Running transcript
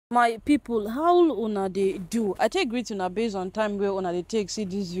My people, how una dey do? I take greet una based on time where una dey take see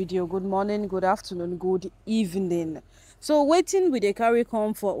this video. Good morning, good afternoon, good evening. So wetin we dey carry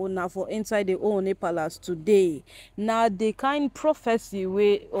come for una for inside the Ooni Palace today na the kind prophecy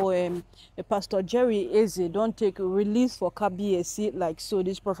wey Pastor Jerry Eze don take release for Kabiyesi. Like so,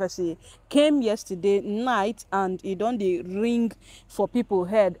 this prophecy came yesterday night and e don dey ring for people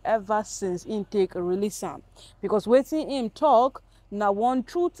head ever since im take release am, because wetin im talk na one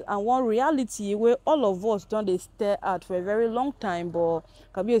truth and one reality wey all of us don dey stare at for a very long time, but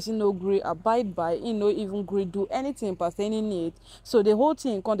Kabiyesi no gree abide by. He no even gree do anything pertaining it, so the whole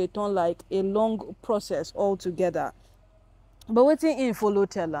thing come dey turn like a long process altogether. But wetin im follow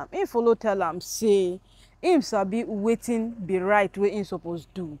tell am? Im follow tell am say im sabi wetin be right wey im suppose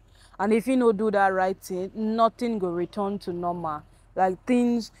do, and if he no do that right thing, nothing go return to normal. Like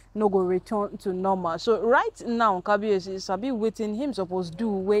things no go return to normal. So right now Kabiyesi sabi wetin him suppose do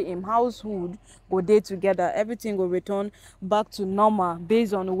wey im household go dey together, everything go return back to normal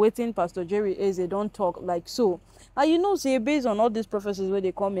based on wetin Pastor Jerry Eze don talk. Like so, and you know say based on all these prophecies wey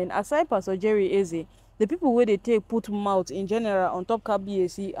dey come in, aside Pastor Jerry Eze, the people wey dey take put mouth in general on top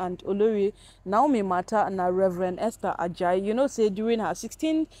Kabiyesi and Olori Naomi matter na Reverend Esther Ajayi. You know say during her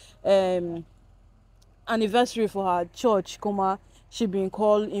 16th anniversary for her church Kuma, she been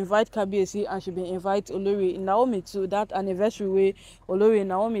call invite Kabiyesi and she been invite Olori Naomi to that anniversary wey Olori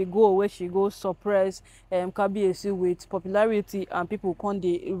Naomi go, where she go suppress Kabiyesi with popularity, and people come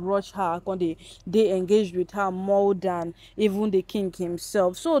dey rush her, come dey engaged with her more than even the king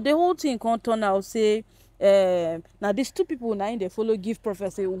himself. So the whole thing come turn out say now these two people now they follow give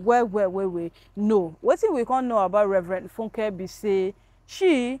prophecy where no. Wetin we can't know about Reverend Funke be say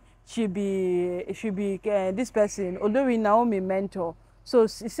she be this person Olori Naomi mentor. So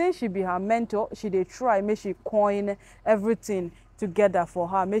since she be her mentor, she dey try make she coin everything together for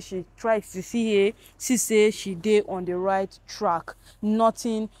her, make she try to see say she dey on the right track.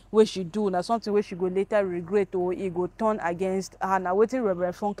 Nothing wey she do na something wey she go later regret, or e go turn against her. Na wetin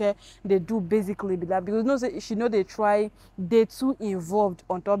Reverend Funke dey do basically be that, because you know say she no dey try dey too involved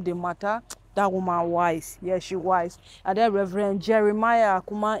on top the matter. That woman wise, yeah, she wise. And then Reverend Jeremiah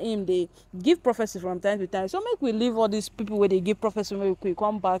Kuma, him they give prophecy from time to time. So make we leave all these people where they give prophecy, make we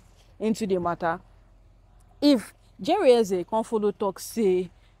come back into the matter. If Jerry Eze come follow talk say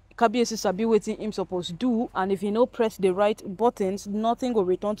Kabiyesi sabi wetin him suppose do, and if he no press the right buttons, nothing go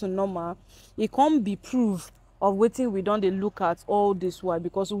return to normal, e come be proof of wetin we don dey look at all this while,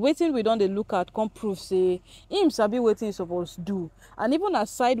 because wetin we don dey look at come prove say him sabi wetin he suppose do. And even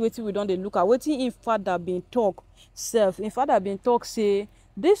aside wetin we don dey look at, wetin him father been talk sef, him father been talk say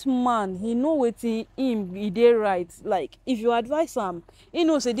this man, he know wetin he dey right. Like if you advise am, he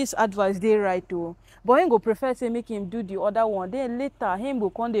know say this advice dey right o, but him go prefer say make him do the other one, then later him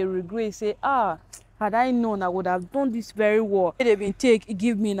go come dey regret say had I known, I would have done this very well. They been take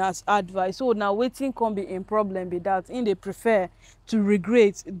give me as advice. So now wetin come be in problem be that in they prefer to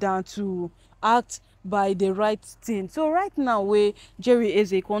regret than to act by the right thing. So right now where Jerry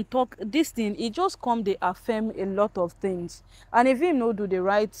Eze can talk this thing, it just come dey affirm a lot of things. And if him no do the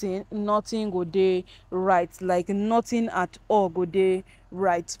right thing, nothing go dey right. Like nothing at all go dey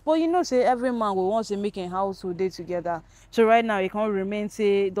right. But you know say every man will want to make a household dey together. So right now he can't remain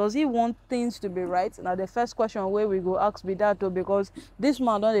say, does he want things to be right? Now the first question where we go ask be that, because this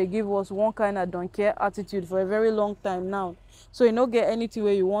man don't they give us one kind of don't care attitude for a very long time now. So you no get anything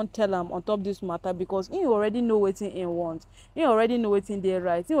where you want tell him on top this matter, because he already know wetin him want. He already know wetin dey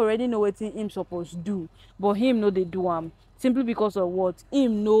right. He already know wetin him supposed do, but him no dey do am. Simply because of what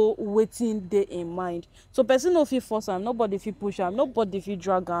him know wetin dey in mind. So person no fit force am, nobody fit push am, nobody fit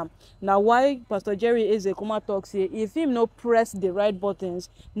drag am. Now why Pastor Jerry Eze Kuma talk say if him no press the right buttons,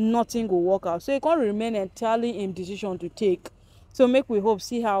 nothing go work out. So he can't remain entirely in decision to take. So make we hope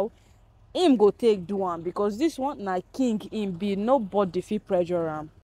see how him go take do am, because this one na king him be, nobody fit pressure am.